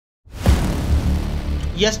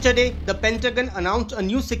Yesterday, the Pentagon announced a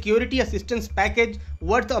new security assistance package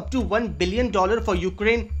worth up to $1 billion for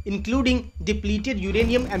Ukraine, including depleted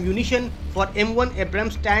uranium ammunition for M1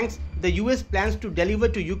 Abrams tanks the US plans to deliver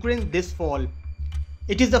to Ukraine this fall.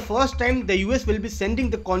 It is the first time the US will be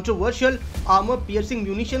sending the controversial armour-piercing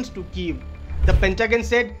munitions to Kyiv. The Pentagon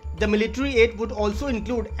said the military aid would also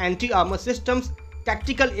include anti-armour systems,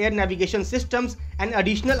 tactical air navigation systems, and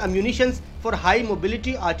additional ammunitions for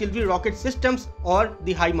high-mobility artillery rocket systems, or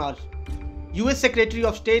the HIMARS. US Secretary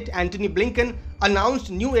of State Antony Blinken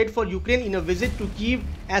announced new aid for Ukraine in a visit to Kyiv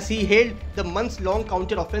as he hailed the months-long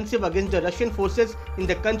counteroffensive against the Russian forces in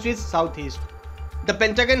the country's southeast. The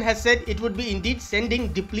Pentagon has said it would be indeed sending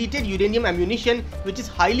depleted uranium ammunition, which is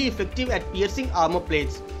highly effective at piercing armor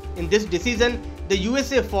plates. In this decision, the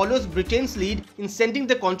USA follows Britain's lead in sending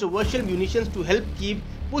the controversial munitions to help Kyiv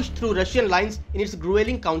push through Russian lines in its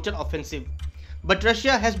grueling counter-offensive. But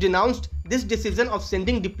Russia has denounced this decision of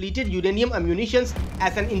sending depleted uranium ammunitions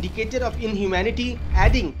as an indicator of inhumanity,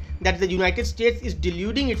 adding that the United States is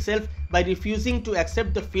deluding itself by refusing to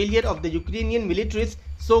accept the failure of the Ukrainian military's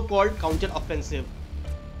so-called counter-offensive.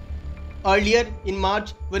 Earlier in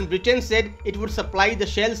March, when Britain said it would supply the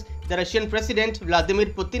shells, the Russian President Vladimir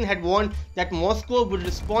Putin had warned that Moscow would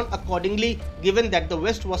respond accordingly, given that the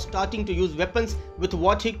West was starting to use weapons with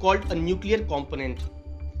what he called a nuclear component.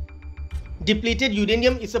 Depleted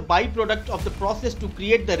uranium is a byproduct of the process to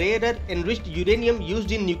create the rarer enriched uranium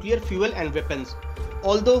used in nuclear fuel and weapons.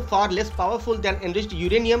 Although far less powerful than enriched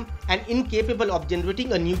uranium and incapable of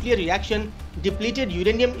generating a nuclear reaction, depleted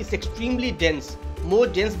uranium is extremely dense, more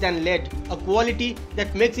dense than lead, a quality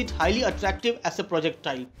that makes it highly attractive as a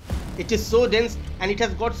projectile. It is so dense and it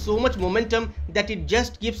has got so much momentum that it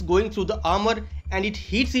just keeps going through the armor, and it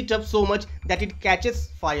heats it up so much that it catches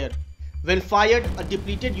fire. When fired, a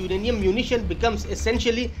depleted uranium munition becomes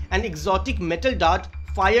essentially an exotic metal dart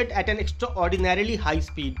fired at an extraordinarily high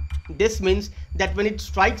speed. This means that when it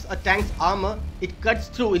strikes a tank's armor, it cuts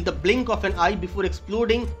through in the blink of an eye before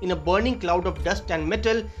exploding in a burning cloud of dust and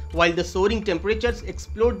metal, while the soaring temperatures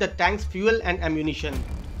explode the tank's fuel and ammunition.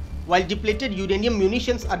 While depleted uranium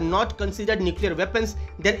munitions are not considered nuclear weapons,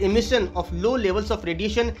 their emission of low levels of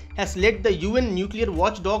radiation has led the UN nuclear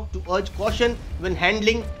watchdog to urge caution when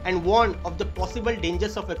handling and warn of the possible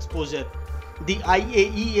dangers of exposure. The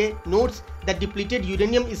IAEA notes that depleted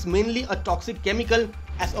uranium is mainly a toxic chemical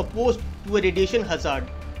as opposed to a radiation hazard.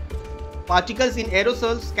 Particles in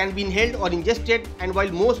aerosols can be inhaled or ingested, and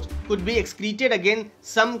while most could be excreted again,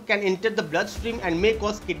 some can enter the bloodstream and may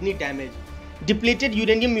cause kidney damage. Depleted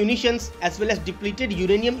uranium munitions as well as depleted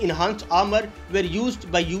uranium enhanced armor were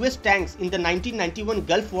used by US tanks in the 1991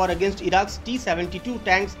 Gulf War against Iraq's T-72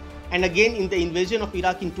 tanks, and again in the invasion of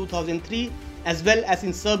Iraq in 2003, as well as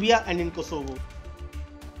in Serbia and in Kosovo.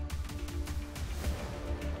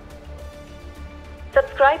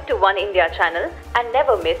 Subscribe to One India channel and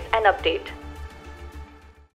never miss an update.